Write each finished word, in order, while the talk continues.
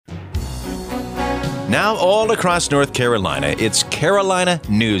Now all across North Carolina, it's Carolina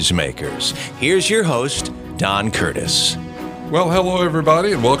Newsmakers. Here's your host, Don Curtis. Well, hello,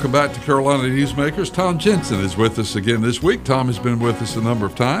 everybody, and welcome back to Carolina Newsmakers. Tom Jensen is with us again this week. Tom has been with us a number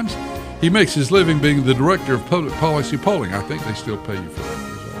of times. He makes his living being the director of public policy polling. I think they still pay you for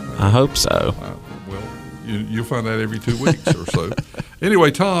that. I hope so. Well, you'll find out every 2 weeks or so.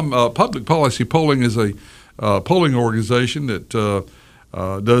 Anyway, Tom, Public Policy Polling is a polling organization that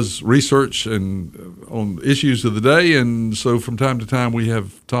does research and on issues of the day, and so from time to time we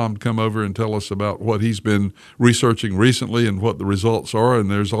have Tom come over and tell us about what he's been researching recently and what the results are, and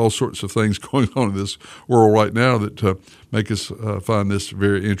there's all sorts of things going on in this world right now that make us find this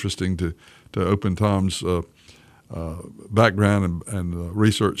very interesting to open Tom's background and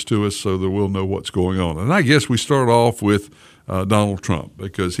research to us so that we'll know what's going on. And I guess we start off with Donald Trump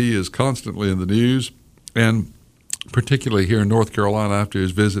because he is constantly in the news, and particularly here in North Carolina after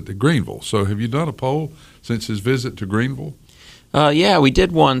his visit to Greenville. So have you done a poll since his visit to Greenville? Yeah, we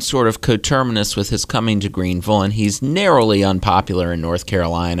did one sort of coterminous with his coming to Greenville, and he's narrowly unpopular in North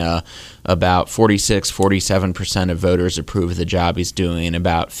Carolina. About 47% of voters approve of the job he's doing,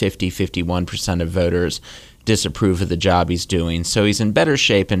 about 51% of voters disapprove of the job he's doing. So he's in better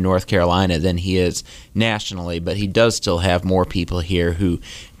shape in North Carolina than he is nationally, but he does still have more people here who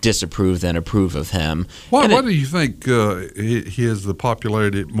disapprove than approve of him. Why do you think he has the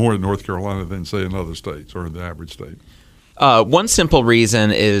popularity more in North Carolina than, say, in other states or in the average state? One simple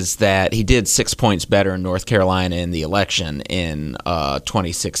reason is that he did 6 points better in North Carolina in the election in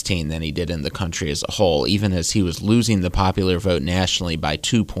 2016 than he did in the country as a whole. Even as he was losing the popular vote nationally by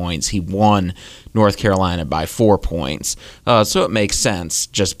 2 points, he won North Carolina by 4 points. So it makes sense,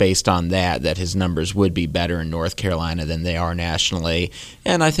 just based on that his numbers would be better in North Carolina than they are nationally.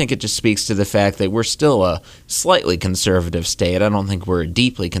 And I think it just speaks to the fact that we're still a slightly conservative state. I don't think we're a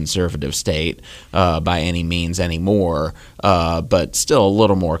deeply conservative state by any means anymore. But still a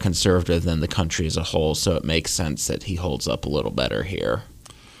little more conservative than the country as a whole, so it makes sense that he holds up a little better here.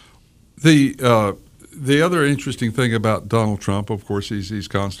 The other interesting thing about Donald Trump, of course, he's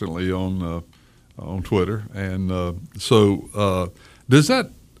constantly on Twitter, and so does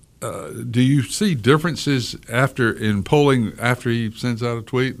that? Do you see differences in polling after he sends out a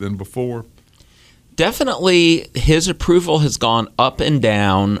tweet than before? Definitely, his approval has gone up and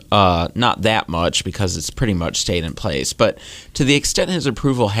down, not that much because it's pretty much stayed in place, but to the extent his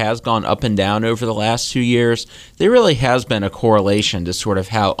approval has gone up and down over the last 2 years, there really has been a correlation to sort of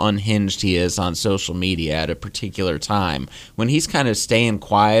how unhinged he is on social media at a particular time. When he's kind of staying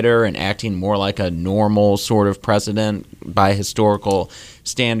quieter and acting more like a normal sort of president by historical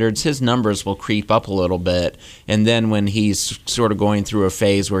standards, his numbers will creep up a little bit. And then when he's sort of going through a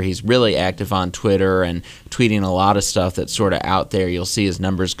phase where he's really active on Twitter and tweeting a lot of stuff that's sort of out there, you'll see his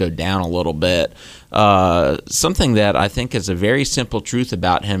numbers go down a little bit. Something that I think is a very simple truth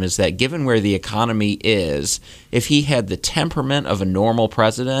about him is that given where the economy is, if he had the temperament of a normal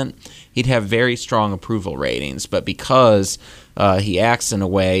president, he'd have very strong approval ratings. But because he acts in a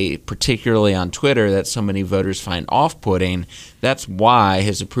way, particularly on Twitter, that so many voters find off-putting, that's why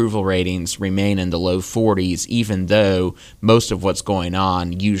his approval ratings remain in the low 40s, even though most of what's going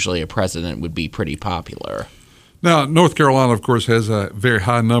on, usually a president would be pretty popular. Now, North Carolina, of course, has a very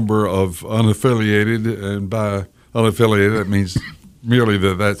high number of unaffiliated, and by unaffiliated, that means merely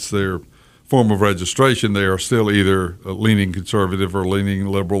that's their form of registration. They are still either leaning conservative or leaning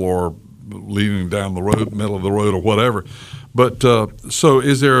liberal or leaning down the road, middle of the road, or whatever. But so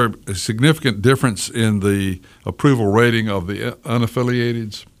is there a significant difference in the approval rating of the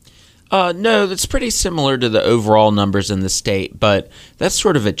unaffiliateds? No, that's pretty similar to the overall numbers in the state, but that's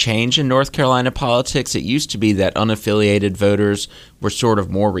sort of a change in North Carolina politics. It used to be that unaffiliated voters were sort of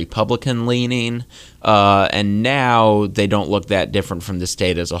more Republican-leaning, and now they don't look that different from the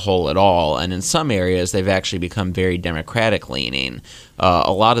state as a whole at all. And in some areas, they've actually become very Democratic-leaning.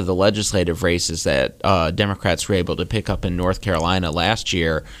 A lot of the legislative races that Democrats were able to pick up in North Carolina last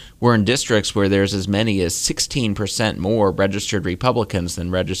year were in districts where there's as many as 16% more registered Republicans than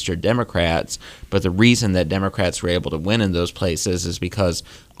registered Democrats. But the reason that Democrats were able to win in those places is because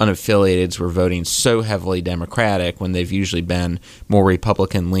unaffiliateds were voting so heavily Democratic when they've usually been more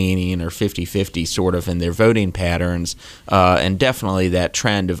Republican-leaning or 50-50 sort of in their voting patterns. And definitely that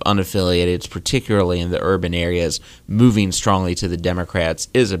trend of unaffiliateds, particularly in the urban areas, moving strongly to the Democrats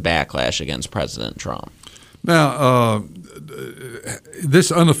is a backlash against President Trump. Now,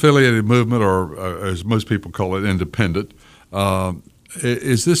 this unaffiliated movement, or as most people call it, independent,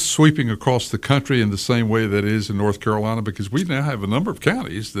 is this sweeping across the country in the same way that it is in North Carolina? Because we now have a number of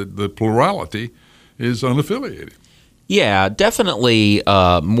counties that the plurality is unaffiliated. Yeah, definitely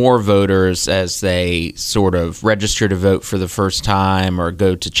more voters as they sort of register to vote for the first time or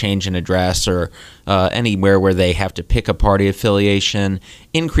go to change an address or anywhere where they have to pick a party affiliation,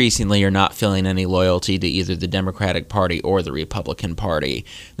 increasingly are not feeling any loyalty to either the Democratic Party or the Republican Party.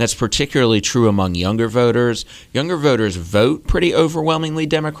 That's particularly true among younger voters. Younger voters vote pretty overwhelmingly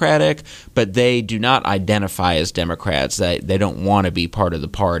Democratic, but they do not identify as Democrats. They don't want to be part of the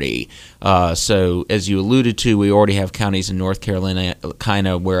party. So as you alluded to, we already have counties in North Carolina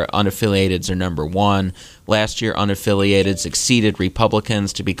where unaffiliateds are number one. Last year, unaffiliateds exceeded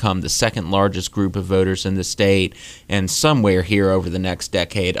Republicans to become the second largest group of voters in the state. And somewhere here over the next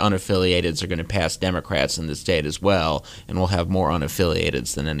decade, unaffiliateds are going to pass Democrats in the state as well, and we'll have more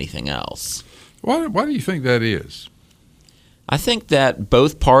unaffiliateds than anything else. Why do you think that is? I think that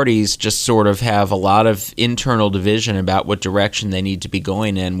both parties just sort of have a lot of internal division about what direction they need to be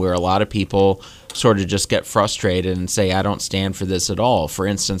going in, where a lot of people sort of just get frustrated and say, I don't stand for this at all. For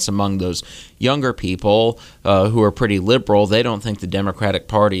instance, among those younger people who are pretty liberal, they don't think the Democratic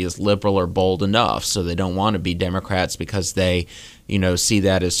Party is liberal or bold enough, so they don't want to be Democrats because they see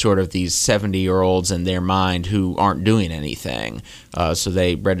that as sort of these 70-year-olds in their mind who aren't doing anything. So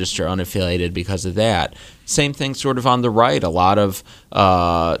they register unaffiliated because of that. Same thing sort of on the right. A lot of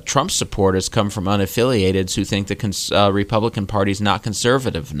Trump supporters come from unaffiliateds who think the Republican Party is not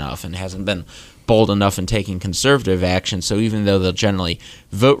conservative enough and hasn't been bold enough in taking conservative action. So even though they'll generally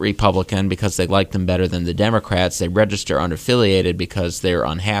vote Republican because they like them better than the Democrats, they register unaffiliated because they're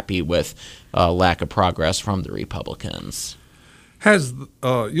unhappy with lack of progress from the Republicans.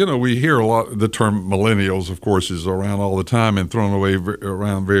 We hear a lot, the term millennials, of course, is around all the time and thrown away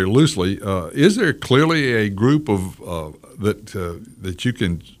around very loosely. Is there clearly a group of that you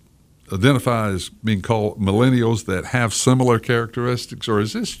can identify as being called millennials that have similar characteristics, or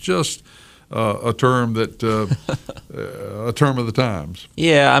is this just a term that a term of the times?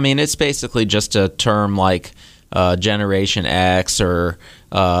 Yeah, I mean, it's basically just a term like Generation X or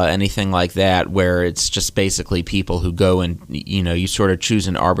anything like that, where it's just basically people who go and, you sort of choose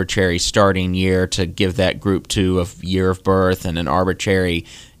an arbitrary starting year to give that group to a year of birth and an arbitrary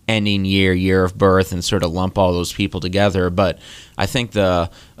ending year of birth and sort of lump all those people together. But I think the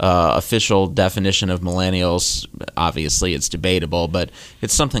official definition of millennials, obviously it's debatable, but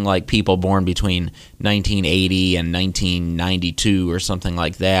it's something like people born between 1980 and 1992 or something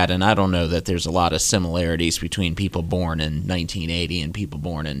like that. And I don't know that there's a lot of similarities between people born in 1980 and people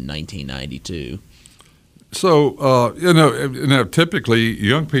born in 1992. So, typically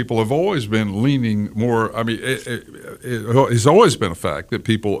young people have always been leaning more. I mean, it's always been a fact that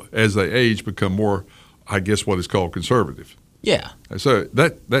people, as they age, become more, I guess, what is called conservative. Yeah. So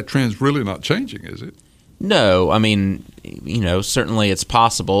that trend's really not changing, is it? No. I mean, certainly it's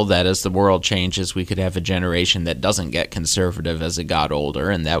possible that as the world changes, we could have a generation that doesn't get conservative as it got older,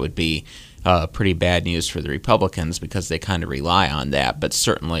 and that would be pretty bad news for the Republicans because they kind of rely on that. But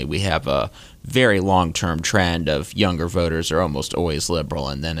certainly we have a very long-term trend of younger voters are almost always liberal,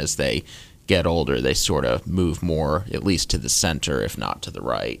 and then as they get older, they sort of move more, at least to the center, if not to the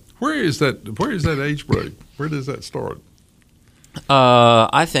right. Where is that age break? Where does that start?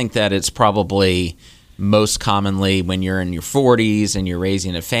 I think that it's probably most commonly when you're in your 40s and you're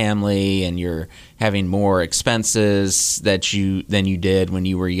raising a family and you're having more expenses than you did when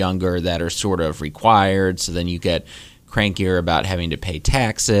you were younger that are sort of required. So then you get crankier about having to pay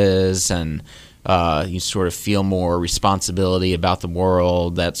taxes and you sort of feel more responsibility about the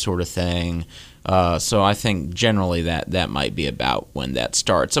world, that sort of thing. So I think generally that might be about when that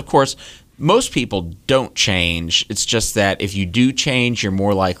starts. Of course, most people don't change. It's just that if you do change, you're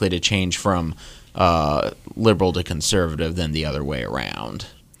more likely to change from liberal to conservative than the other way around.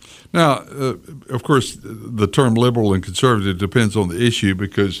 Now, of course, the term liberal and conservative depends on the issue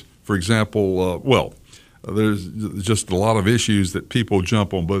because, for example, there's just a lot of issues that people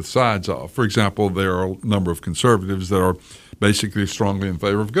jump on both sides of. For example, there are a number of conservatives that are basically strongly in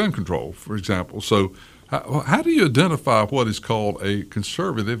favor of gun control, for example. So how do you identify what is called a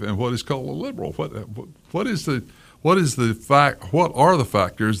conservative and what is called a liberal? What are the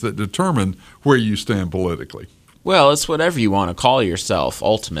factors that determine where you stand politically? Well, it's whatever you want to call yourself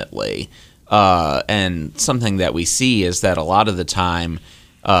ultimately. And something that we see is that a lot of the time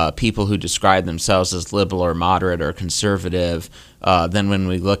people who describe themselves as liberal or moderate or conservative, then when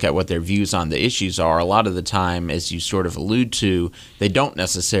we look at what their views on the issues are, a lot of the time, as you sort of allude to, they don't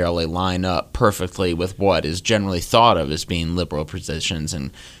necessarily line up perfectly with what is generally thought of as being liberal positions and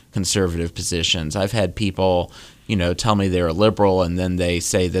conservative positions. I've had people, tell me they're a liberal and then they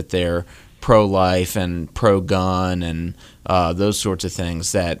say that they're pro-life and pro-gun and those sorts of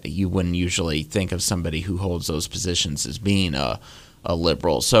things that you wouldn't usually think of somebody who holds those positions as being a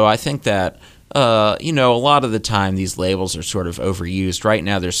liberal. So I think that a lot of the time these labels are sort of overused. Right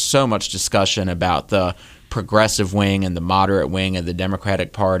now there's so much discussion about the progressive wing and the moderate wing of the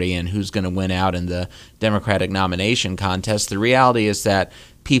Democratic Party and who's going to win out in the Democratic nomination contest. The reality is that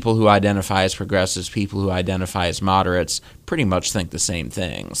people who identify as progressives, people who identify as moderates, pretty much think the same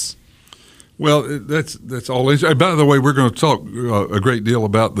things. Well, that's all. By the way, we're going to talk a great deal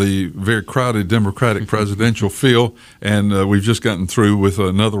about the very crowded Democratic presidential field, and we've just gotten through with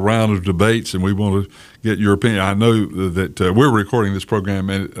another round of debates, and we want to get your opinion. I know that we're recording this program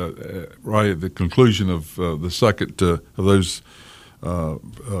right at the conclusion of the second of those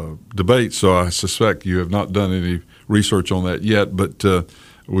debates, so I suspect you have not done any research on that yet, but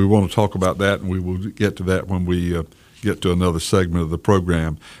we want to talk about that, and we will get to that when we get to another segment of the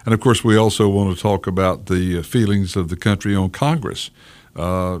program. And, of course, we also want to talk about the feelings of the country on Congress.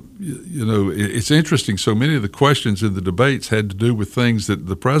 It's interesting. So many of the questions in the debates had to do with things that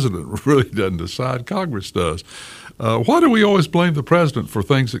the president really doesn't decide. Congress does. Why do we always blame the president for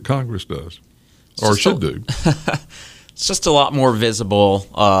things that Congress does or should do? It's just a lot more visible.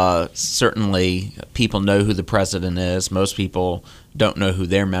 Certainly, people know who the president is. Most people don't know who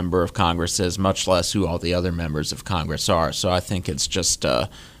their member of Congress is, much less who all the other members of Congress are. So I think it's just a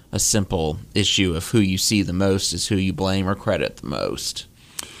simple issue of who you see the most is who you blame or credit the most.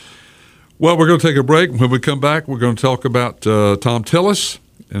 Well, we're going to take a break. When we come back, we're going to talk about Thom Tillis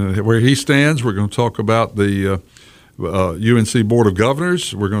and where he stands. We're going to talk about the UNC Board of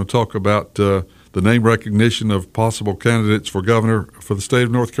Governors. We're going to talk about the name recognition of possible candidates for governor for the state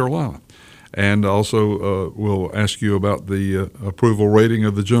of North Carolina. And also we'll ask you about the approval rating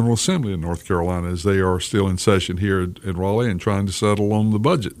of the General Assembly in North Carolina as they are still in session here in Raleigh and trying to settle on the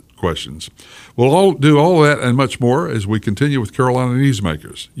budget questions. We'll do all that and much more as we continue with Carolina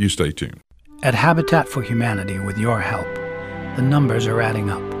Newsmakers. You stay tuned. At Habitat for Humanity, with your help, the numbers are adding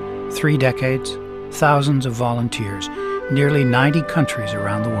up. 3 decades, thousands of volunteers, nearly 90 countries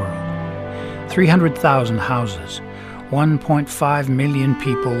around the world, 300,000 houses, 1.5 million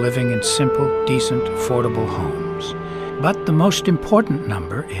people living in simple, decent, affordable homes. But the most important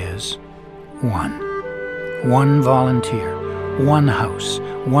number is 1. 1 volunteer, 1 house,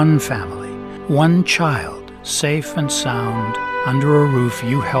 1 family, 1 child, safe and sound, under a roof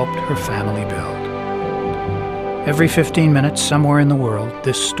you helped her family build. Every 15 minutes somewhere in the world,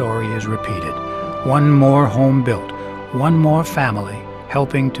 this story is repeated. 1 more home built, 1 more family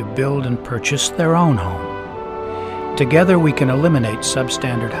helping to build and purchase their own home. Together we can eliminate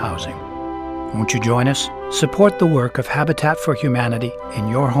substandard housing. Won't you join us? Support the work of Habitat for Humanity in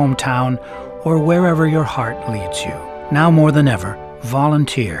your hometown or wherever your heart leads you. Now more than ever,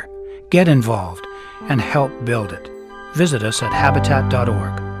 volunteer, get involved, and help build it. Visit us at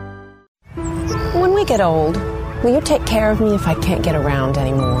habitat.org. When we get old, will you take care of me if I can't get around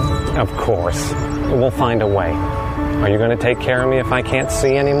anymore? Of course. We'll find a way. Are you going to take care of me if I can't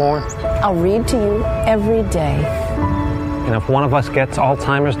see anymore? I'll read to you every day. And if one of us gets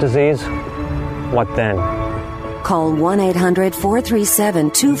Alzheimer's disease, what then? Call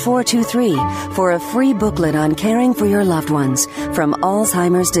 1-800-437-2423 for a free booklet on caring for your loved ones from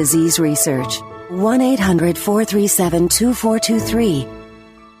Alzheimer's Disease Research. 1-800-437-2423.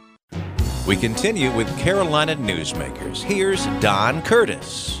 We continue with Carolina Newsmakers. Here's Don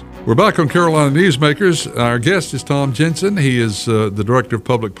Curtis. We're back on Carolina Newsmakers. Our guest is Tom Jensen. He is the Director of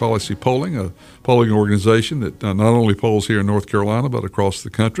Public Policy Polling, a polling organization that not only polls here in North Carolina but across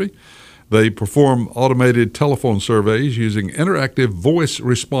the country. They perform automated telephone surveys using interactive voice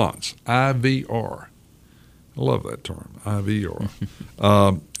response, IVR. I love that term, IVR.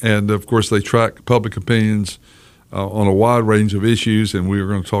 And, of course, they track public opinions on a wide range of issues, and we are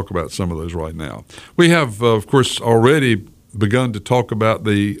going to talk about some of those right now. We have, of course, already begun to talk about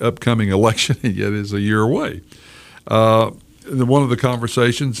the upcoming election, and yet it's a year away. One of the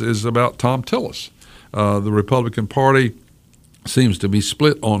conversations is about Thom Tillis. The Republican Party seems to be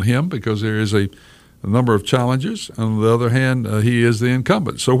split on him because there is a number of challenges. On the other hand, he is the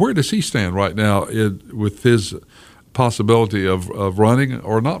incumbent. So where does he stand right now with his possibility of running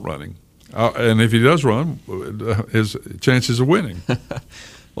or not running? And if he does run, his chances of winning.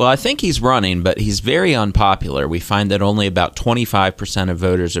 Well, I think he's running, but he's very unpopular. We find that only about 25% of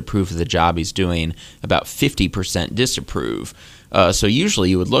voters approve of the job he's doing, about 50% disapprove. So usually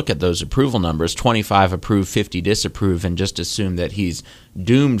you would look at those approval numbers, 25 approve, 50 disapprove, and just assume that he's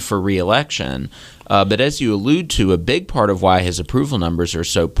doomed for re-election. But as you allude to, a big part of why his approval numbers are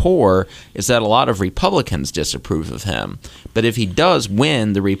so poor is that a lot of Republicans disapprove of him. But if he does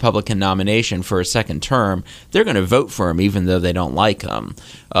win the Republican nomination for a second term, they're going to vote for him even though they don't like him.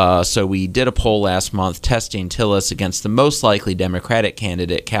 So we did a poll last month testing Tillis against the most likely Democratic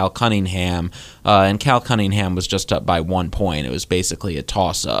candidate, Cal Cunningham, and Cal Cunningham was just up by 1 point. It was basically a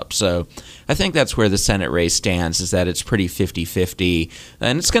toss-up. So I think that's where the Senate race stands, is that it's pretty 50-50,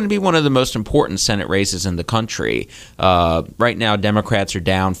 and it's going to be one of the most important Senate races in the country. Right now, Democrats are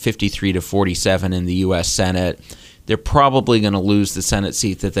down 53-47 in the U.S. Senate. They're probably going to lose the Senate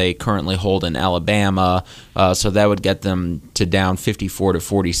seat that they currently hold in Alabama, so that would get them to down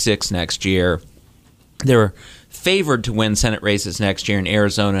 54-46 next year. They're favored to win Senate races next year in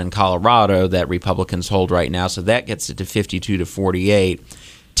Arizona and Colorado that Republicans hold right now, so that gets it to 52-48.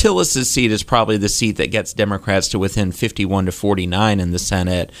 Tillis' seat is probably the seat that gets Democrats to within 51-49 in the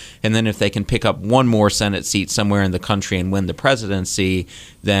Senate. And then if they can pick up one more Senate seat somewhere in the country and win the presidency,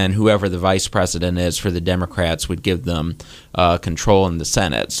 then whoever the vice president is for the Democrats would give them control in the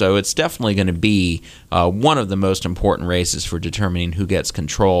Senate. So it's definitely going to be one of the most important races for determining who gets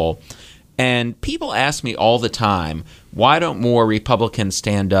control. And people ask me all the time, why don't more Republicans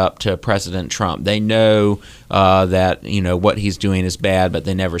stand up to President Trump? They know that what he's doing is bad, but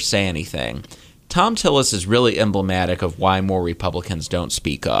they never say anything. Thom Tillis is really emblematic of why more Republicans don't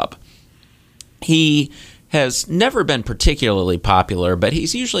speak up. He has never been particularly popular, but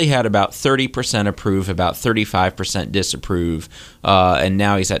he's usually had about 30% approve, about 35% disapprove, and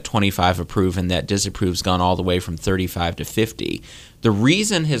now he's at 25 approve, and that disapprove's gone all the way from 35 to 50. The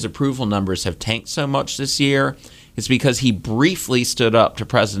reason his approval numbers have tanked so much this year is because he briefly stood up to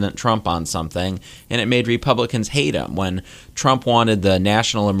President Trump on something, and it made Republicans hate him. When Trump wanted the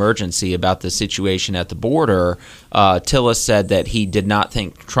national emergency about the situation at the border, Tillis said that he did not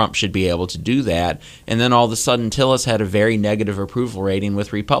think Trump should be able to do that, and then all of a sudden Tillis had a very negative approval rating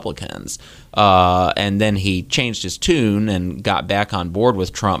with Republicans. And then he changed his tune and got back on board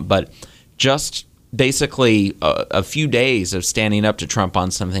with Trump, but just basically a few days of standing up to Trump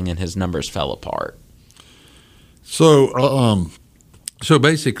on something and his numbers fell apart. So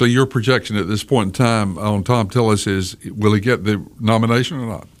basically your projection at this point in time on Thom Tillis is, will he get the nomination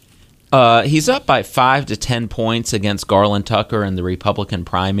or not? He's up by 5 to 10 points against Garland Tucker in the Republican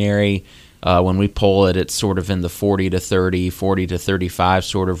primary. When we poll it, it's sort of in the 40 to 30, 40 to 35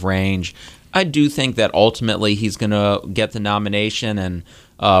 sort of range. I do think that ultimately he's going to get the nomination, and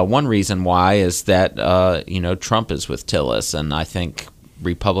one reason why is that Trump is with Tillis, and I think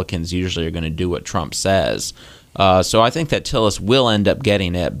Republicans usually are going to do what Trump says. So I think that Tillis will end up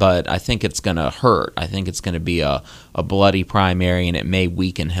getting it, but I think it's going to hurt. I think it's going to be a bloody primary, and it may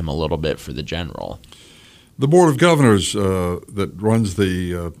weaken him a little bit for the general. The Board of Governors that runs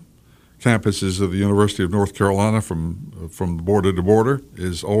the campuses of the University of North Carolina from border to border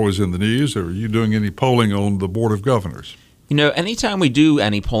is always in the news. Are you doing any polling on the Board of Governors? Anytime we do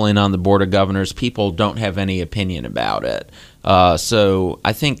any polling on the Board of Governors, people don't have any opinion about it. So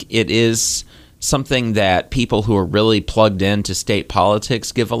I think it is something that people who are really plugged into state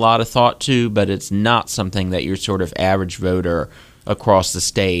politics give a lot of thought to, but it's not something that your sort of average voter across the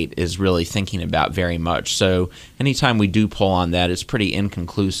state is really thinking about very much. So anytime we do poll on that, it's pretty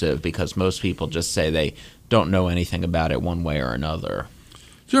inconclusive because most people just say they don't know anything about it one way or another.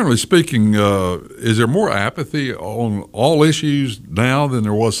 Generally speaking, is there more apathy on all issues now than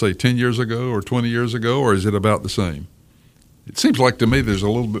there was, say, 10 years ago or 20 years ago, or is it about the same? It seems like to me there's a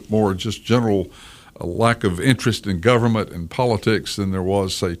little bit more just general lack of interest in government and politics than there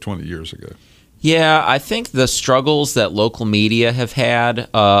was, say, 20 years ago. Yeah, I think the struggles that local media have had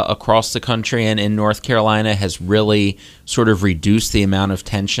across the country and in North Carolina has really sort of reduced the amount of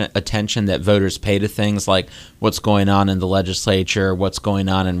attention that voters pay to things like what's going on in the legislature, what's going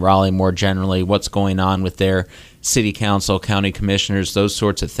on in Raleigh more generally, what's going on with their city council, county commissioners, those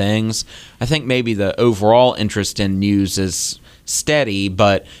sorts of things. I think maybe the overall interest in news is steady,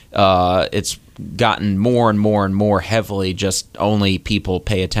 but it's gotten more and more and more heavily just only people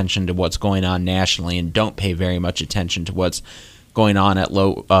pay attention to what's going on nationally and don't pay very much attention to what's going on at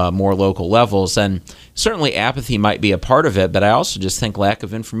more local levels. And certainly apathy might be a part of it, but I also just think lack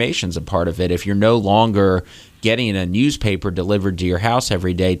of information is a part of it. If you're no longer getting a newspaper delivered to your house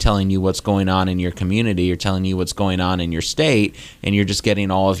every day telling you what's going on in your community or telling you what's going on in your state, and you're just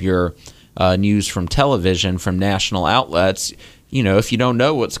getting all of your news from television, from national outlets, if you don't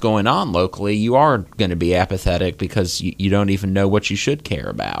know what's going on locally, you are going to be apathetic because you don't even know what you should care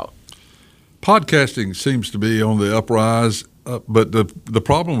about. Podcasting seems to be on the uprise, but the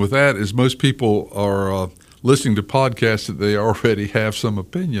problem with that is most people are listening to podcasts that they already have some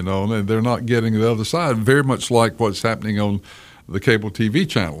opinion on, and they're not getting the other side. Very much like what's happening on the cable TV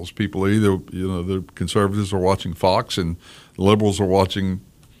channels. People are either, the conservatives are watching Fox and the liberals are watching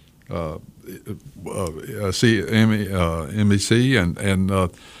NBC, and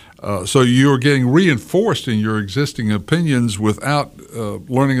so you're getting reinforced in your existing opinions without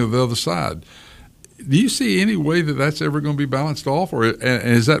learning of the other side. Do you see any way that that's ever going to be balanced off, or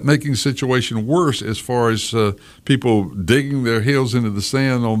is that making the situation worse as far as people digging their heels into the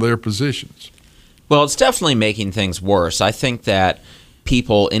sand on their positions? Well, it's definitely making things worse. I think that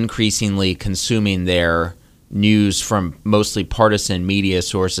people increasingly consuming their news from mostly partisan media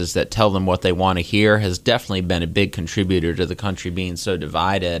sources that tell them what they want to hear has definitely been a big contributor to the country being so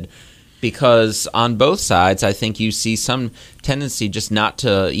divided. Because on both sides, I think you see some tendency just not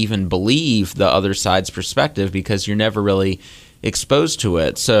to even believe the other side's perspective because you're never really exposed to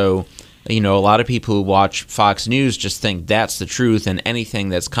it. So, a lot of people who watch Fox News just think that's the truth and anything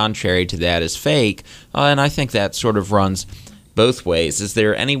that's contrary to that is fake. And I think that sort of runs both ways. Is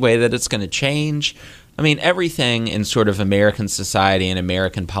there any way that it's going to change? I mean, everything in sort of American society and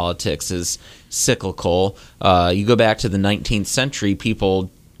American politics is cyclical. You go back to the 19th century,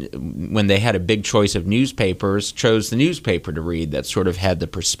 people, when they had a big choice of newspapers, chose the newspaper to read that sort of had the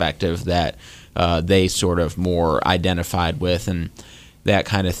perspective that they sort of more identified with and that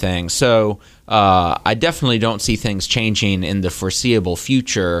kind of thing. So I definitely don't see things changing in the foreseeable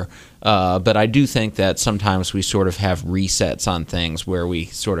future, but I do think that sometimes we sort of have resets on things where we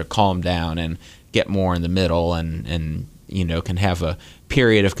sort of calm down and get more in the middle and can have a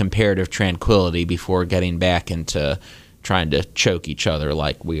period of comparative tranquility before getting back into trying to choke each other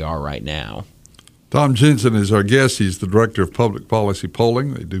like we are right now. Tom Jensen is our guest. He's the director of public policy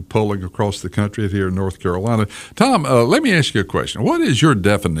polling. They do polling across the country here in North Carolina. Tom, let me ask you a question. What is your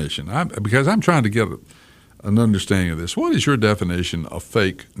definition? Because I'm trying to get an understanding of this. What is your definition of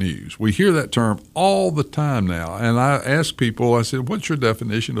fake news? We hear that term all the time now, and I ask people, I said, what's your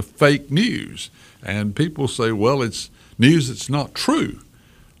definition of fake news? And people say, well, it's news that's not true.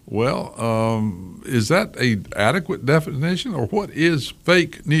 Well, is that an adequate definition, or what is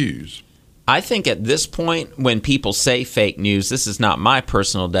fake news? I think at this point, when people say fake news, this is not my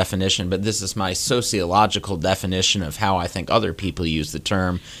personal definition, but this is my sociological definition of how I think other people use the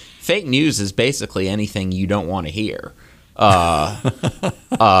term. Fake news is basically anything you don't want to hear.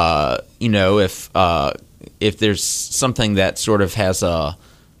 If there's something that sort of has a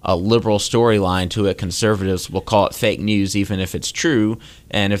liberal storyline to it, conservatives will call it fake news even if it's true.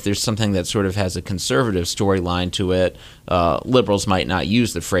 And if there's something that sort of has a conservative storyline to it, liberals might not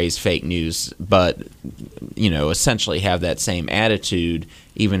use the phrase fake news, but essentially have that same attitude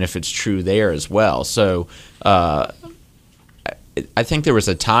even if it's true there as well. So I think there was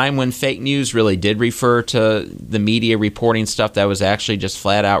a time when fake news really did refer to the media reporting stuff that was actually just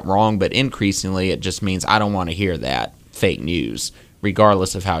flat out wrong, but increasingly it just means I don't want to hear that fake news,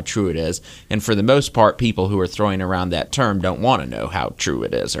 regardless of how true it is. And for the most part, people who are throwing around that term don't want to know how true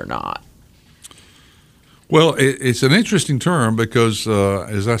it is or not. Well, it's an interesting term because,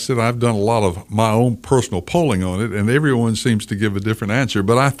 as I said, I've done a lot of my own personal polling on it, and everyone seems to give a different answer.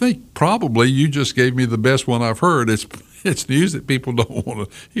 But I think probably you just gave me the best one I've heard. It's news that people don't want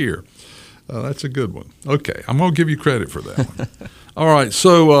to hear. That's a good one. Okay, I'm going to give you credit for that one. All right,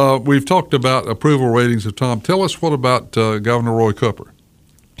 so we've talked about approval ratings of Tom. Tell us, what about Governor Roy Cooper?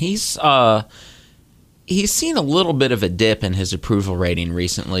 He's seen a little bit of a dip in his approval rating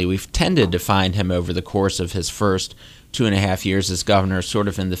recently. We've tended to find him over the course of his first 2.5 years as governor sort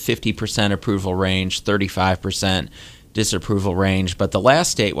of in the 50% approval range, 35% disapproval range. But the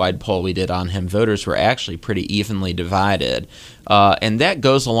last statewide poll we did on him, voters were actually pretty evenly divided. And that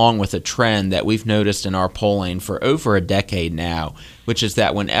goes along with a trend that we've noticed in our polling for over a decade now, which is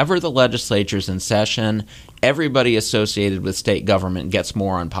that whenever the legislature's in session, everybody associated with state government gets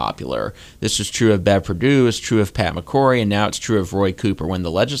more unpopular. This was true of Bev Perdue, it's true of Pat McCrory, and now it's true of Roy Cooper. When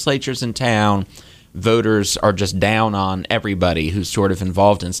the legislature's in town, voters are just down on everybody who's sort of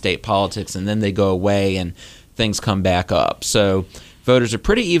involved in state politics, and then they go away and things come back up. So voters are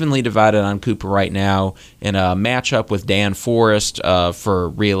pretty evenly divided on Cooper right now. In a matchup with Dan Forrest for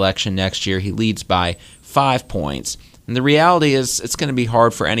re-election next year, he leads by 5 points. And the reality is it's going to be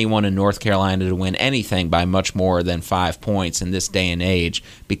hard for anyone in North Carolina to win anything by much more than 5 points in this day and age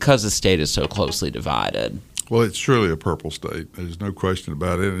because the state is so closely divided. Well, it's truly a purple state. There's no question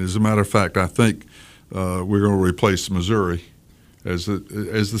about it. And as a matter of fact, I think we're going to replace Missouri as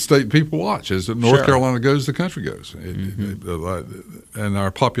the state people watch. As North Carolina goes, the country goes. And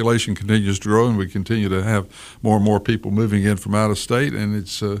our population continues to grow, and we continue to have more and more people moving in from out of state, and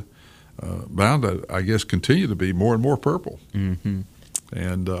it's bound to, I guess, continue to be more and more purple. Mm-hmm.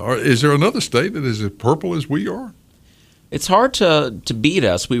 And is there another state that is as purple as we are? It's hard to beat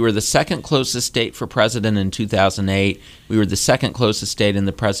us. We were the second closest state for president in 2008. We were the second closest state in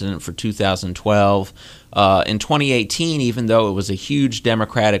the president for 2012. In 2018, even though it was a huge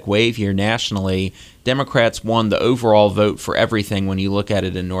Democratic wave here nationally, Democrats won the overall vote for everything when you look at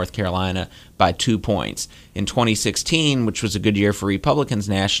it in North Carolina by 2 points. In 2016, which was a good year for Republicans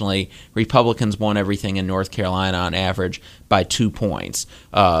nationally, Republicans won everything in North Carolina on average by 2 points.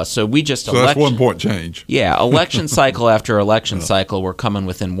 So we just that's 1 point change. Yeah, election cycle after election cycle, we're coming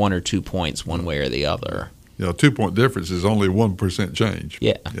within 1 or 2 points one way or the other. 2 point difference is only 1% change.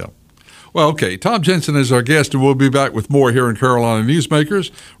 Yeah. Well, okay. Tom Jensen is our guest, and we'll be back with more here in Carolina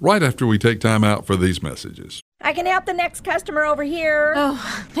Newsmakers right after we take time out for these messages. I can help the next customer over here.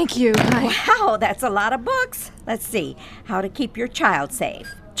 Oh, thank you. Wow, that's a lot of books. Let's see. How to keep your child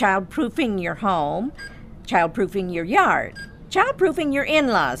safe. Child-proofing your home. Child-proofing your yard. Child-proofing your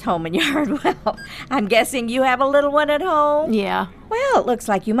in-laws' home and yard. Well, I'm guessing you have a little one at home? Yeah. Well, it looks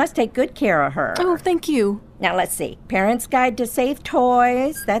like you must take good care of her. Oh, thank you. Now, let's see. Parent's Guide to Safe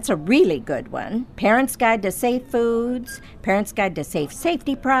Toys. That's a really good one. Parent's Guide to Safe Foods. Parent's Guide to Safe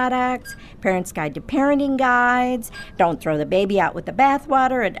Safety Products. Parent's Guide to Parenting Guides. Don't throw the baby out with the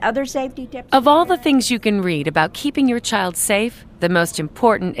bathwater, and other safety tips. Of all the things you can read about keeping your child safe, the most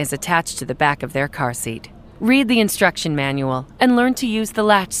important is attached to the back of their car seat. Read the instruction manual and learn to use the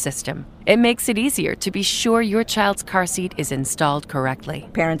latch system. It makes it easier to be sure your child's car seat is installed correctly.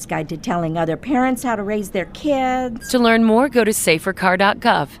 Parent's Guide to Telling Other Parents How to Raise Their Kids. To learn more, go to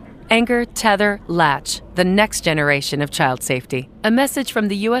safercar.gov. Anchor, Tether, Latch, the next generation of child safety. A message from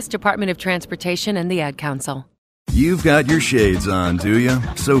the U.S. Department of Transportation and the Ad Council. You've got your shades on, do you?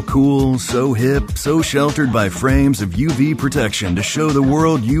 So cool, so hip, so sheltered by frames of UV protection to show the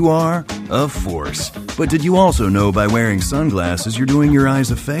world you are a force. But did you also know by wearing sunglasses you're doing your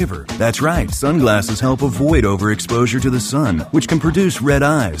eyes a favor? That's right, sunglasses help avoid overexposure to the sun, which can produce red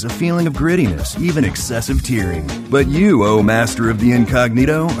eyes, a feeling of grittiness, even excessive tearing. But you, oh master of the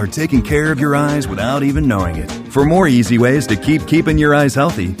incognito, are taking care of your eyes without even knowing it. For more easy ways to keep keeping your eyes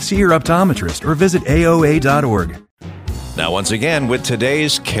healthy, see your optometrist or visit AOA.org. Now, once again, with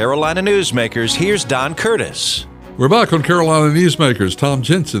today's Carolina Newsmakers, here's Don Curtis. We're back on Carolina Newsmakers. Tom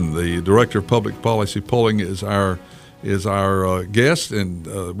Jensen, the Director of Public Policy Polling, is our guest,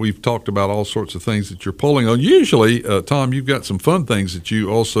 and we've talked about all sorts of things that you're polling on. Usually, Tom, you've got some fun things that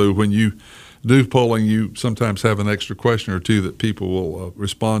you also, when you do polling, you sometimes have an extra question or two that people will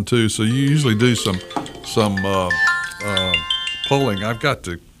respond to. So you usually do some polling. I've got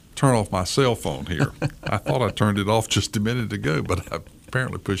to turn off my cell phone here. I thought I turned it off just a minute ago, but I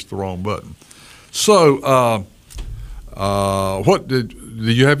apparently pushed the wrong button. So,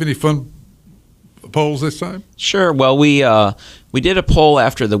 do you have any fun polls this time? Sure. Well, we did a poll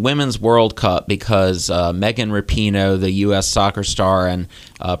after the Women's World Cup because Megan Rapinoe, the U.S. soccer star, and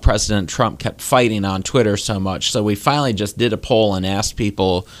President Trump kept fighting on Twitter so much. So we finally just did a poll and asked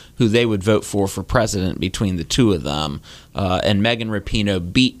people who they would vote for president between the two of them. And Megan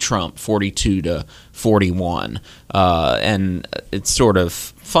Rapinoe beat Trump 42-41. And it's sort of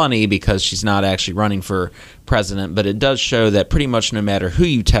funny because she's not actually running for president, but it does show that pretty much no matter who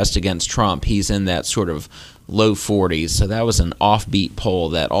you test against Trump, he's in that sort of low 40s. So that was an offbeat poll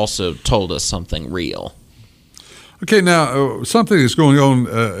that also told us something real. Okay, now something that's going on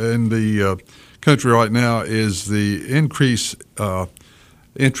in the country right now is the increased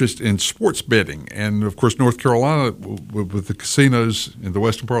interest in sports betting. And, of course, North Carolina, with the casinos in the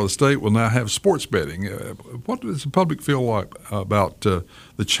western part of the state, will now have sports betting. What does the public feel like about the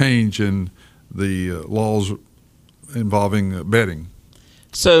change in the laws involving betting?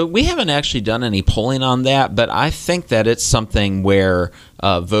 So we haven't actually done any polling on that, but I think that it's something where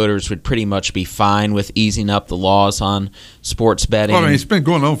voters would pretty much be fine with easing up the laws on sports betting. Well, I mean, it's been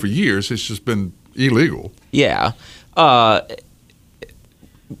going on for years. It's just been illegal. Yeah.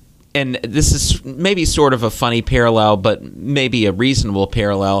 And this is maybe sort of a funny parallel, but maybe a reasonable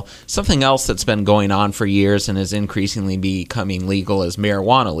parallel. Something else that's been going on for years and is increasingly becoming legal is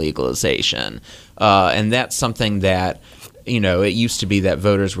marijuana legalization. And that's something that, you know, it used to be that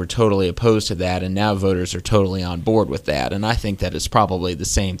voters were totally opposed to that, and now voters are totally on board with that. And I think that it's probably the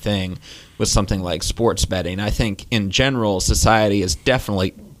same thing with something like sports betting. I think in general, society is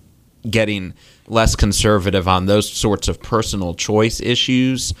definitely getting less conservative on those sorts of personal choice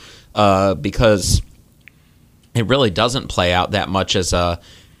issues because it really doesn't play out that much as a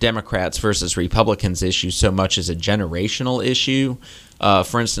Democrats versus Republicans issue so much as a generational issue.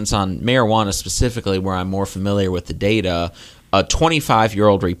 For instance, on marijuana specifically, where I'm more familiar with the data, a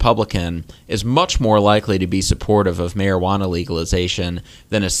 25-year-old Republican is much more likely to be supportive of marijuana legalization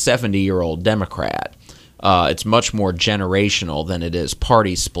than a 70-year-old Democrat. It's much more generational than it is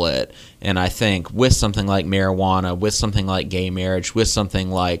party split. And I think with something like marijuana, with something like gay marriage, with something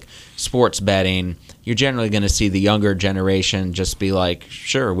like sports betting, you're generally going to see the younger generation just be like,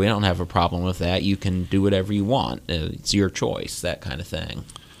 sure, we don't have a problem with that. You can do whatever you want. It's your choice, that kind of thing.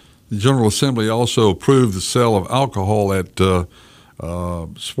 The General Assembly also approved the sale of alcohol at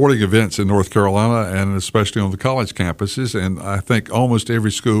sporting events in North Carolina, and especially on the college campuses. And I think almost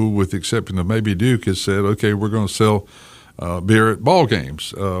every school, with the exception of maybe Duke, has said, okay, we're going to sell beer at ball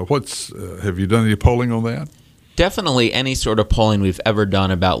games. Have you done any polling on that? Definitely any sort of polling we've ever done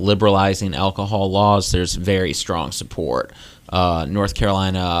about liberalizing alcohol laws, there's very strong support. North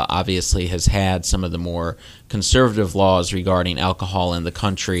Carolina obviously has had some of the more conservative laws regarding alcohol in the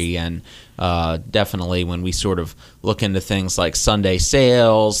country, and definitely when we sort of look into things like Sunday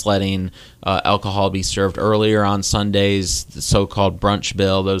sales, letting alcohol be served earlier on Sundays, the so-called brunch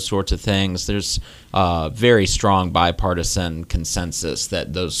bill, those sorts of things, there's very strong bipartisan consensus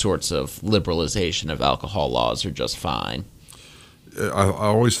that those sorts of liberalization of alcohol laws are just fine. I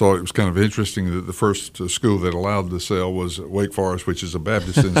always thought it was kind of interesting that the first school that allowed the sale was Wake Forest, which is a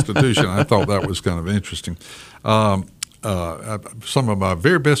Baptist institution. I thought that was kind of interesting. Some of my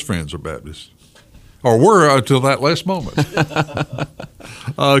very best friends are Baptists, or were until that last moment.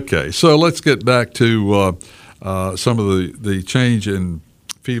 Okay, so let's get back to some of the change in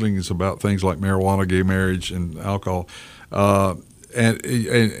feelings about things like marijuana, gay marriage, and alcohol.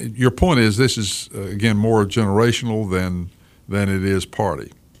 And your point is this is, again, more generational than it is party.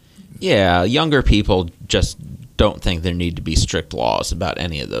 Yeah, younger people just don't think there need to be strict laws about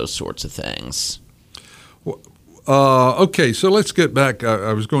any of those sorts of things. Okay, so let's get back.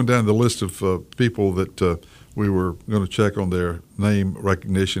 I was going down the list of people that we were going to check on their name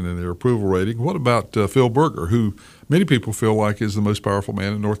recognition and their approval rating. What about Phil Berger, who many people feel like is the most powerful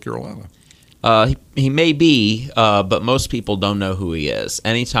man in North Carolina? He may be, but most people don't know who he is.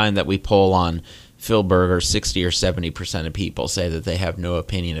 Anytime that we poll on Phil Berger, 60 or 70% of people say that they have no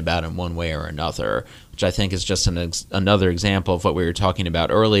opinion about him one way or another, which I think is just another example of what we were talking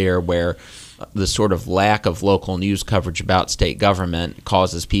about earlier, where the sort of lack of local news coverage about state government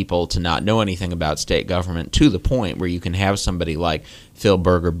causes people to not know anything about state government, to the point where you can have somebody like Phil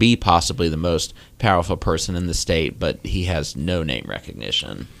Berger be possibly the most powerful person in the state, but he has no name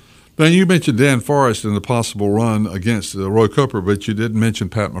recognition. Now, you mentioned Dan Forrest and the possible run against Roy Cooper, but you didn't mention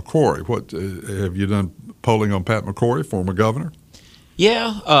Pat McCrory. What have you done polling on Pat McCrory, former governor?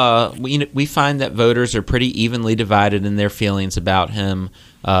 Yeah, we find that voters are pretty evenly divided in their feelings about him.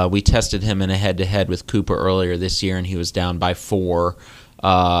 We tested him in a head-to-head with Cooper earlier this year, and he was down by 4.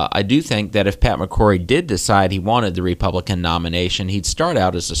 I do think that if Pat McCrory did decide he wanted the Republican nomination, he'd start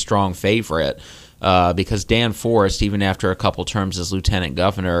out as a strong favorite. Because Dan Forrest, even after a couple terms as lieutenant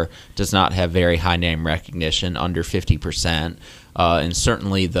governor, does not have very high name recognition, under 50%. And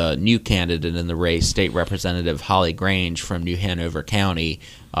certainly the new candidate in the race, State Representative Holly Grange from New Hanover County,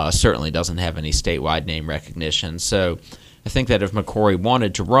 certainly doesn't have any statewide name recognition. So I think that if McCrory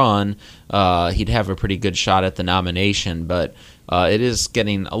wanted to run, he'd have a pretty good shot at the nomination, but it is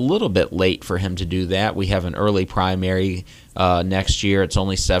getting a little bit late for him to do that. We have an early primary next year. It's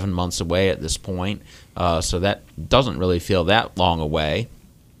only 7 months away at this point, so that doesn't really feel that long away.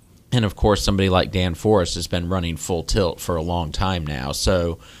 And, of course, somebody like Dan Forrest has been running full tilt for a long time now,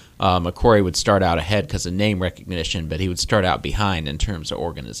 so McCrory would start out ahead because of name recognition, but he would start out behind in terms of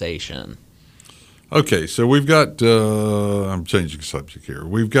organization. Okay, so we've got I'm changing subject here.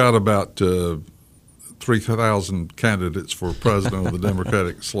 We've got about 3,000 candidates for president of the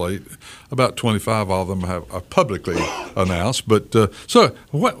Democratic slate. About 25 of them have publicly announced. But so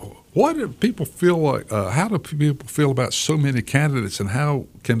what do people feel like? How do people feel about so many candidates, and how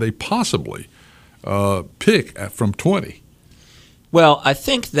can they possibly pick from 20? Well, I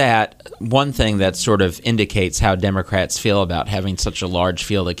think that one thing that sort of indicates how Democrats feel about having such a large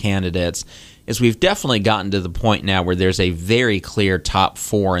field of candidates is we've definitely gotten to the point now where there's a very clear top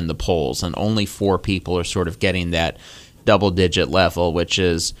 4 in the polls, and only 4 people are sort of getting that double-digit level, which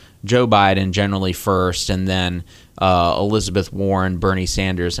is Joe Biden generally first, and then Elizabeth Warren, Bernie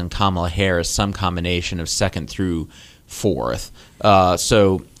Sanders, and Kamala Harris, some combination of second through fourth.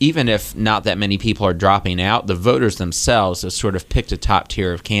 So even if not that many people are dropping out, the voters themselves have sort of picked a top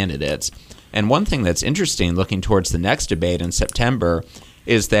tier of candidates. And one thing that's interesting looking towards the next debate in September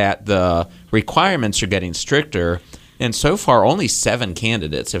is that the requirements are getting stricter And so far, only 7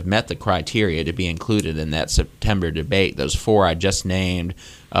 candidates have met the criteria to be included in that September debate. Those 4 I just named,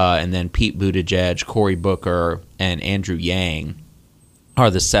 and then Pete Buttigieg, Cory Booker, and Andrew Yang are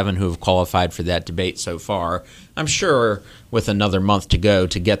the 7 who have qualified for that debate so far. I'm sure with another month to go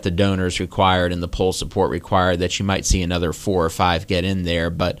to get the donors required and the poll support required that you might see another 4 or 5 get in there.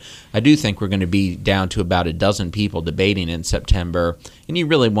 But I do think we're going to be down to about a dozen people debating in September. And you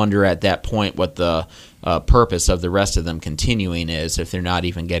really wonder at that point what the purpose of the rest of them continuing is if they're not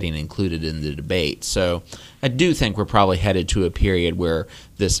even getting included in the debate. So I do think we're probably headed to a period where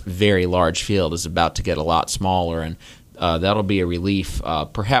this very large field is about to get a lot smaller, and that'll be a relief,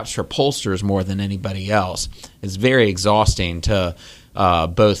 perhaps for pollsters more than anybody else. It's very exhausting to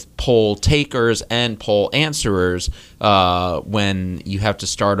both poll takers and poll answerers when you have to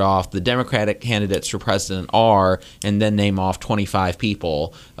start off the Democratic candidates for president are and then name off 25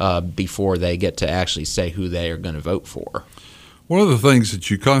 people before they get to actually say who they are going to vote for. One of the things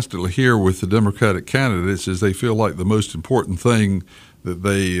that you constantly hear with the Democratic candidates is they feel like the most important thing that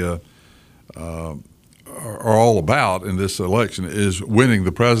they are all about in this election is winning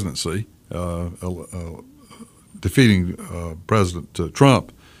the presidency, defeating President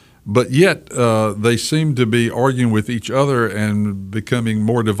Trump. But yet they seem to be arguing with each other and becoming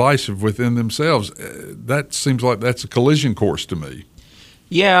more divisive within themselves. That seems like that's a collision course to me.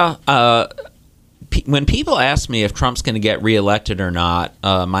 Yeah. When people ask me if Trump's going to get reelected or not,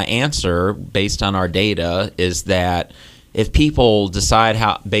 my answer, based on our data, is that if people decide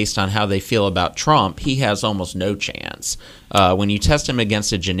based on how they feel about Trump, he has almost no chance. When you test him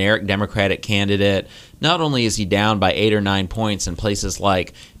against a generic Democratic candidate, not only is he down by 8 or 9 points in places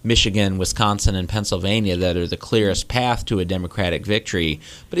like Michigan, Wisconsin, and Pennsylvania that are the clearest path to a Democratic victory,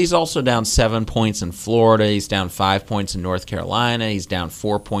 but he's also down 7 points in Florida. He's down 5 points in North Carolina. He's down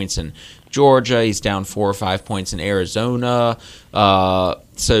 4 points in Georgia. He's down 4 or 5 points in Arizona.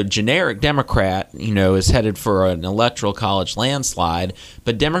 So generic Democrat, is headed for an electoral college landslide.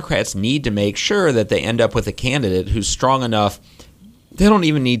 But Democrats need to make sure that they end up with a candidate who's strong enough. They don't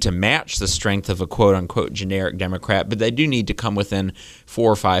even need to match the strength of a quote-unquote generic Democrat, but they do need to come within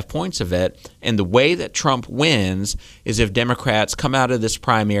 4 or 5 points of it. And the way that Trump wins is if Democrats come out of this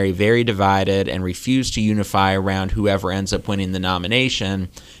primary very divided and refuse to unify around whoever ends up winning the nomination,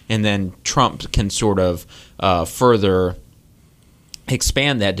 and then Trump can sort of further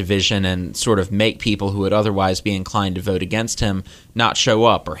expand that division and sort of make people who would otherwise be inclined to vote against him not show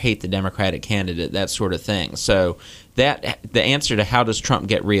up or hate the Democratic candidate, that sort of thing. So the answer to how does Trump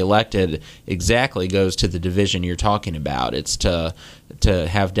get reelected exactly goes to the division you're talking about. It's to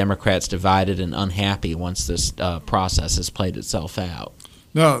have Democrats divided and unhappy once this process has played itself out.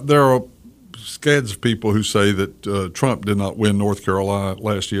 Now, there are scads of people who say that Trump did not win North Carolina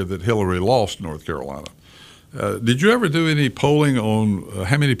last year, that Hillary lost North Carolina. Did you ever do any polling on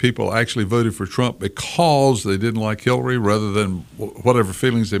how many people actually voted for Trump because they didn't like Hillary rather than whatever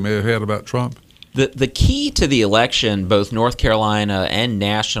feelings they may have had about Trump? The key to the election, both North Carolina and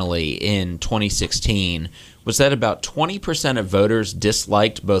nationally in 2016, was that about 20% of voters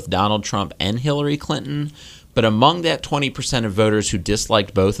disliked both Donald Trump and Hillary Clinton. But among that 20% of voters who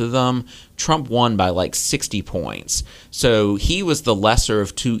disliked both of them, Trump won by like 60 points. So he was the lesser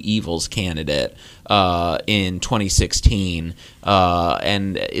of two evils candidate in 2016.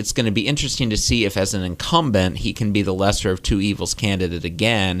 And it's going to be interesting to see if as an incumbent he can be the lesser of two evils candidate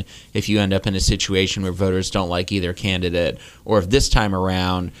again if you end up in a situation where voters don't like either candidate, or if this time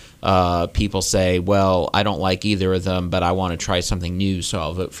around people say, well, I don't like either of them, but I want to try something new, so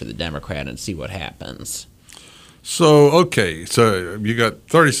I'll vote for the Democrat and see what happens. So, okay, so you got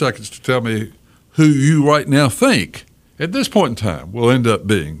 30 seconds to tell me who you right now think at this point in time will end up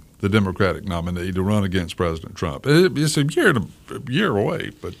being the Democratic nominee to run against President Trump. It's a year away,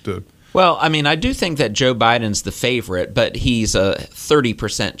 but well, I mean, I do think that Joe Biden's the favorite, but he's a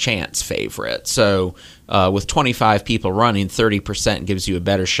 30% chance favorite. So with 25 people running, 30% gives you a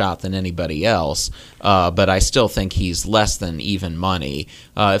better shot than anybody else. But I still think he's less than even money.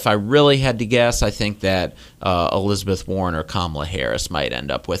 If I really had to guess, I think that Elizabeth Warren or Kamala Harris might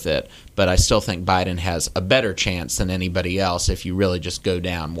end up with it. But I still think Biden has a better chance than anybody else if you really just go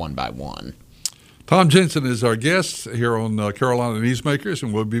down one by one. Tom Jensen is our guest here on Carolina Newsmakers,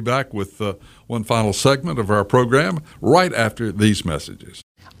 and we'll be back with one final segment of our program right after these messages.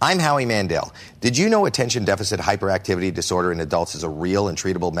 I'm Howie Mandel. Did you know attention deficit hyperactivity disorder in adults is a real and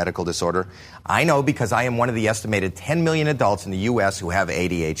treatable medical disorder? I know because I am one of the estimated 10 million adults in the U.S. who have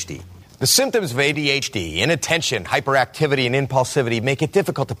ADHD. The symptoms of ADHD, inattention, hyperactivity, and impulsivity make it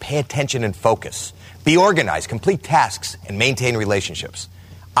difficult to pay attention and focus, be organized, complete tasks, and maintain relationships.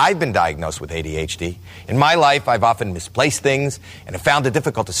 I've been diagnosed with ADHD. In my life, I've often misplaced things and have found it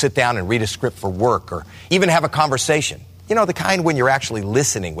difficult to sit down and read a script for work or even have a conversation. You know, the kind when you're actually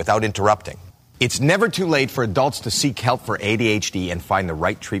listening without interrupting. It's never too late for adults to seek help for ADHD and find the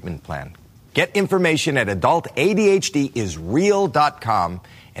right treatment plan. Get information at adultadhdisreal.com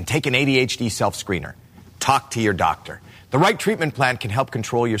and take an ADHD self-screener. Talk to your doctor. The right treatment plan can help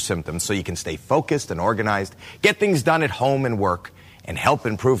control your symptoms so you can stay focused and organized, get things done at home and work, and help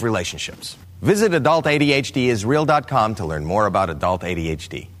improve relationships. Visit adultadhdisreal.com to learn more about adult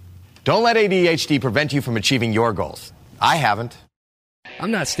ADHD. Don't let ADHD prevent you from achieving your goals. I haven't. I'm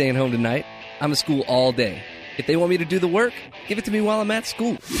not staying home tonight. I'm at school all day. If they want me to do the work, give it to me while I'm at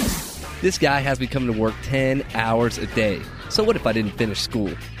school. This guy has me coming to work 10 hours a day. So what if I didn't finish school?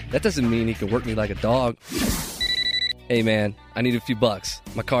 That doesn't mean he can work me like a dog. Hey man, I need a few bucks.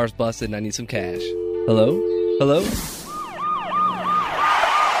 My car's busted and I need some cash. Hello? Hello?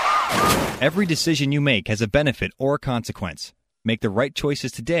 Every decision you make has a benefit or a consequence. Make the right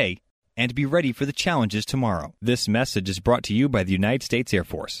choices today and be ready for the challenges tomorrow. This message is brought to you by the United States Air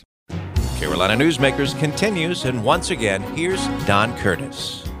Force. Carolina Newsmakers continues, and once again, here's Don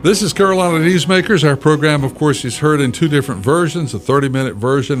Curtis. This is Carolina Newsmakers. Our program, of course, is heard in two different versions, a 30-minute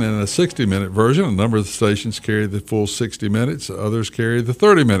version and a 60-minute version. A number of the stations carry the full 60 minutes. Others carry the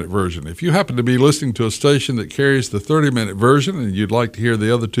 30-minute version. If you happen to be listening to a station that carries the 30-minute version and you'd like to hear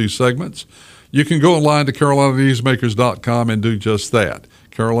the other two segments, you can go online to carolinanewsmakers.com and do just that,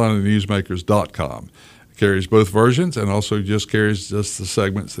 carolinanewsmakers.com. It carries both versions and also just carries just the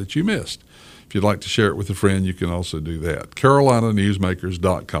segments that you missed. If you'd like to share it with a friend, you can also do that.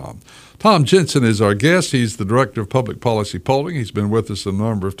 carolinanewsmakers.com. Tom Jensen is our guest. He's the Director of Public Policy Polling. He's been with us a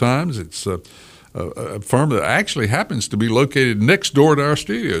number of times. It's a firm that actually happens to be located next door to our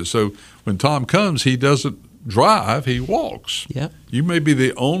studio. So when Tom comes, he doesn't drive, he walks. Yep. You may be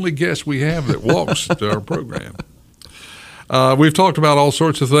the only guest we have that walks to our program. We've talked about all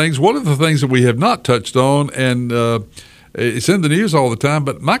sorts of things. One of the things that we have not touched on, and it's in the news all the time,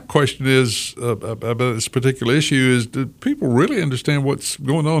 but my question is about this particular issue is, do people really understand what's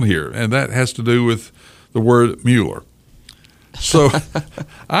going on here? And that has to do with the word Mueller. So,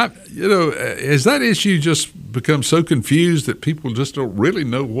 has that issue just become so confused that people just don't really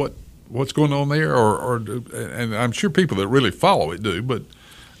know what's going on there? And I'm sure people that really follow it do, but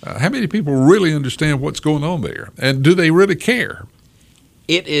how many people really understand what's going on there? And do they really care?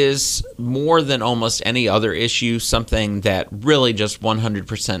 It is more than almost any other issue, something that really just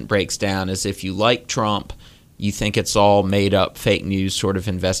 100% breaks down as if you like Trump, you think it's all made up fake news sort of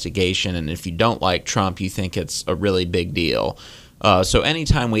investigation, and if you don't like Trump, you think it's a really big deal. So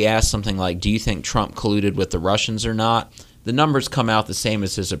anytime we ask something like, do you think Trump colluded with the Russians or not, the numbers come out the same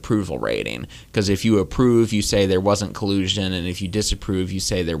as his approval rating. Because if you approve, you say there wasn't collusion, and if you disapprove, you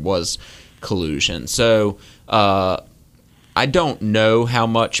say there was collusion. So I don't know how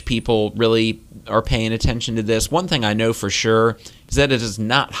much people really are paying attention to this. One thing I know for sure is that it is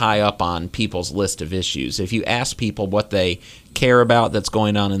not high up on people's list of issues. If you ask people what they care about that's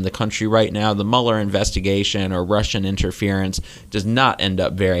going on in the country right now, the Mueller investigation or Russian interference does not end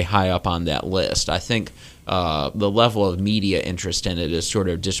up very high up on that list. I think the level of media interest in it is sort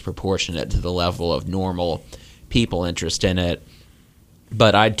of disproportionate to the level of normal people interest in it.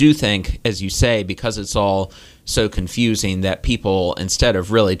 But I do think, as you say, because it's all so confusing, that people, instead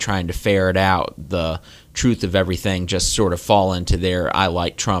of really trying to ferret out the truth of everything, just sort of fall into their I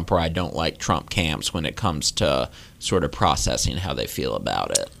like Trump or I don't like Trump camps when it comes to sort of processing how they feel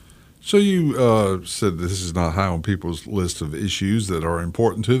about it. So you said this is not high on people's list of issues that are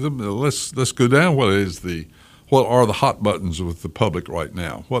important to them. Let's go down. What are the hot buttons with the public right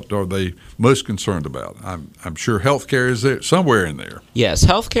now? What are they most concerned about? I'm sure health care is there somewhere in there. Yes,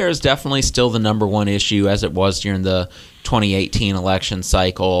 health care is definitely still the number one issue, as it was during the 2018 election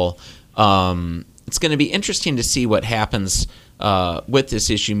cycle. It's going to be interesting to see what happens with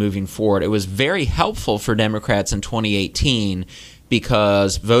this issue moving forward. It was very helpful for Democrats in 2018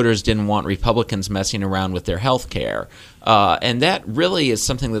 because voters didn't want Republicans messing around with their health care. And that really is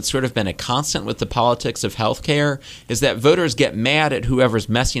something that's sort of been a constant with the politics of health care, is that voters get mad at whoever's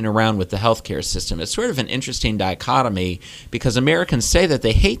messing around with the health care system. It's sort of an interesting dichotomy because Americans say that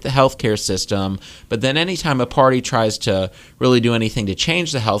they hate the health care system, but then anytime a party tries to really do anything to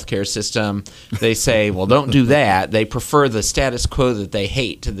change the health care system, they say, well, don't do that. They prefer the status quo that they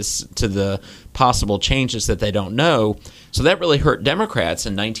hate to the possible changes that they don't know. So that really hurt Democrats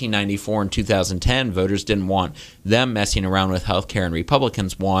in 1994 and 2010. Voters didn't want them messing around with health care, and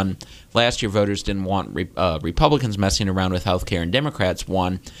Republicans won. Last year, voters didn't want Republicans messing around with health care, and Democrats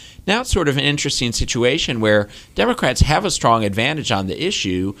won. Now it's sort of an interesting situation where Democrats have a strong advantage on the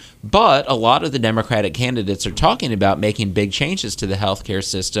issue, but a lot of the Democratic candidates are talking about making big changes to the health care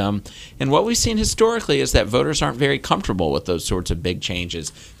system. And what we've seen historically is that voters aren't very comfortable with those sorts of big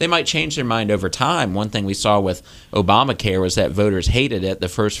changes. They might change their mind over time. One thing we saw with Obamacare was that voters hated it the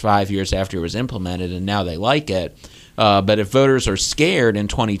first 5 years after it was implemented, and now they like it. But if voters are scared in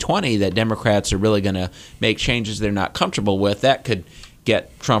 2020 that Democrats are really going to make changes they're not comfortable with, that could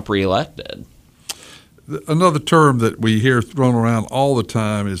get Trump reelected. Another term that we hear thrown around all the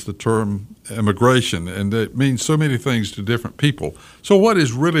time is the term immigration, and it means so many things to different people. So what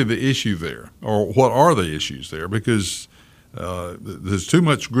is really the issue there, or what are the issues there? Because there's too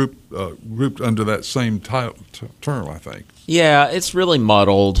much grouped under that same term, I think. Yeah, it's really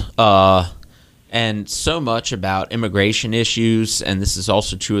muddled. And so much about immigration issues, and this is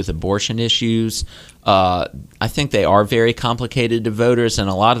also true with abortion issues. I think they are very complicated to voters, and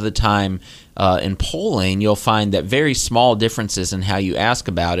a lot of the time in polling, you'll find that very small differences in how you ask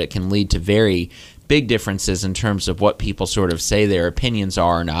about it can lead to very big differences in terms of what people sort of say their opinions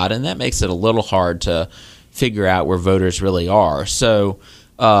are or not, and that makes it a little hard to figure out where voters really are. So,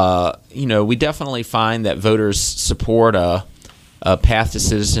 we definitely find that voters support a path to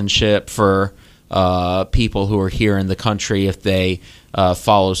citizenship for people who are here in the country if they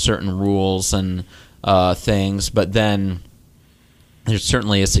follow certain rules and things. But then there's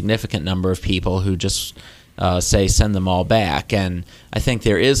certainly a significant number of people who just say send them all back. And I think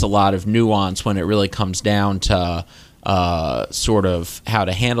there is a lot of nuance when it really comes down to sort of how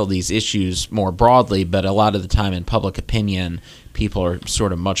to handle these issues more broadly. But a lot of the time in public opinion, people are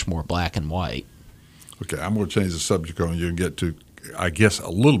sort of much more black and white. Okay, I'm going to change the subject on you and get to, I guess, a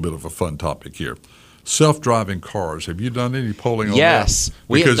little bit of a fun topic here. Self-driving cars. Have you done any polling on that? Yes,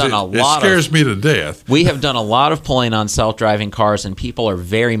 we have done a lot. It scares me to death. We have done a lot of polling on self-driving cars, and people are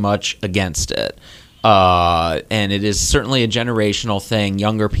very much against it. And it is certainly a generational thing.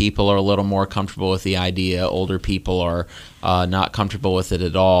 Younger people are a little more comfortable with the idea. Older people are not comfortable with it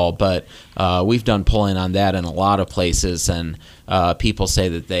at all. But we've done polling on that in a lot of places, and people say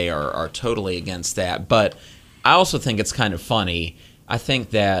that they are totally against that. But I also think it's kind of funny. I think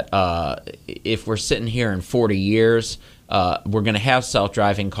that if we're sitting here in 40 years, we're going to have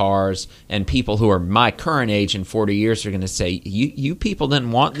self-driving cars, and people who are my current age in 40 years are going to say, you people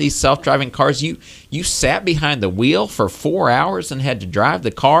didn't want these self-driving cars. You sat behind the wheel for 4 hours and had to drive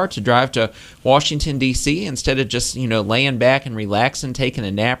the car to drive to Washington, D.C. instead of just, laying back and relaxing, taking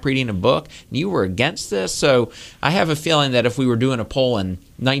a nap, reading a book. You were against this. So I have a feeling that if we were doing a poll in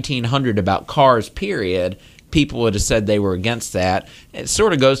 1900 about cars, period, people would have said they were against that. It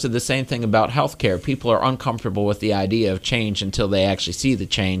sort of goes to the same thing about healthcare. People are uncomfortable with the idea of change until they actually see the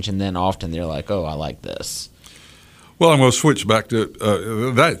change, and then often they're like, oh, I like this. Well, I'm going to switch back to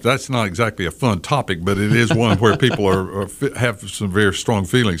that's not exactly a fun topic, but it is one where people have some very strong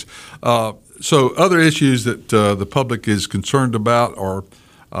feelings. So other issues that the public is concerned about are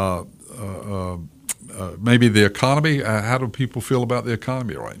maybe the economy. How do people feel about the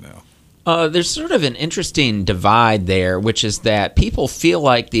economy right now? There's sort of an interesting divide there, which is that people feel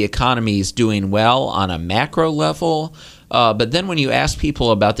like the economy is doing well on a macro level, but then when you ask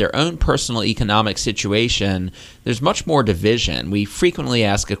people about their own personal economic situation, there's much more division. We frequently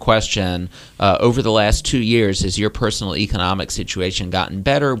ask a question, over the last 2 years, has your personal economic situation gotten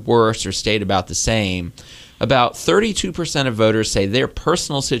better, worse, or stayed about the same? About 32% of voters say their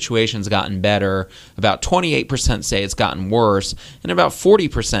personal situation's gotten better, about 28% say it's gotten worse, and about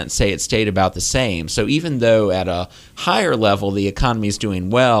 40% say it stayed about the same. So even though at a higher level the economy is doing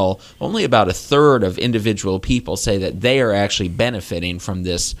well, only about a third of individual people say that they are actually benefiting from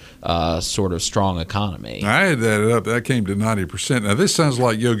this sort of strong economy. I had that up. That came to 90%. Now this sounds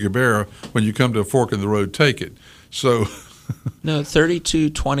like Yogi Berra, when you come to a fork in the road, take it. So... No, 32,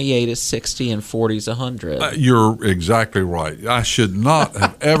 28 is 60, and 40 is 100. You're exactly right. I should not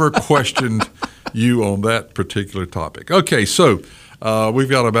have ever questioned you on that particular topic. Okay, so we've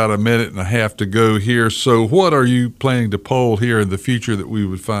got about a minute and a half to go here. So what are you planning to poll here in the future that we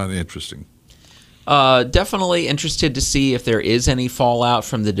would find interesting? Definitely interested to see if there is any fallout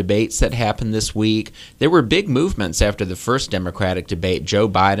from the debates that happened this week. There were big movements after the first Democratic debate. Joe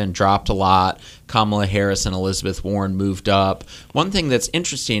Biden dropped a lot. Kamala Harris and Elizabeth Warren moved up. One thing that's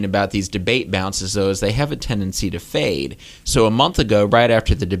interesting about these debate bounces, though, is they have a tendency to fade. So a month ago, right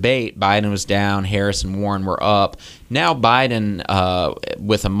after the debate, Biden was down, Harris and Warren were up. Now Biden,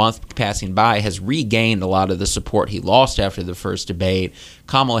 with a month passing by, has regained a lot of the support he lost after the first debate.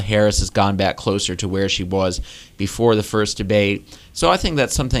 Kamala Harris has gone back closer to where she was before the first debate. So I think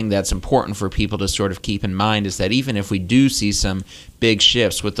that's something that's important for people to sort of keep in mind, is that even if we do see some big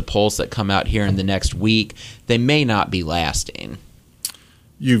shifts with the polls that come out here in the next week, they may not be lasting.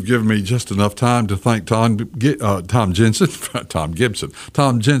 You've given me just enough time to thank Tom Gibson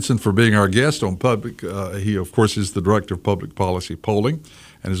for being our guest on Public. He, of course, is the Director of Public Policy Polling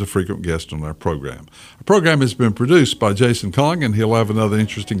and is a frequent guest on our program. Our program has been produced by Jason Kong, and he'll have another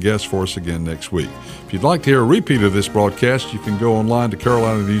interesting guest for us again next week. If you'd like to hear a repeat of this broadcast, you can go online to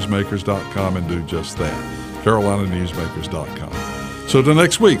carolinanewsmakers.com and do just that, carolinanewsmakers.com. So till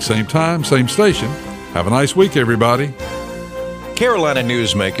next week, same time, same station. Have a nice week, everybody. Carolina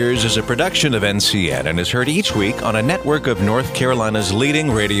Newsmakers is a production of NCN and is heard each week on a network of North Carolina's leading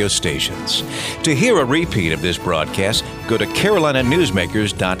radio stations. To hear a repeat of this broadcast, go to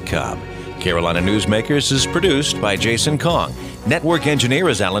carolinanewsmakers.com. Carolina Newsmakers is produced by Jason Kong. Network engineer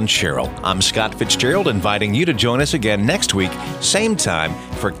is Alan Sherrill. I'm Scott Fitzgerald, inviting you to join us again next week, same time,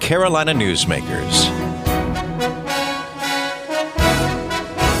 for Carolina Newsmakers.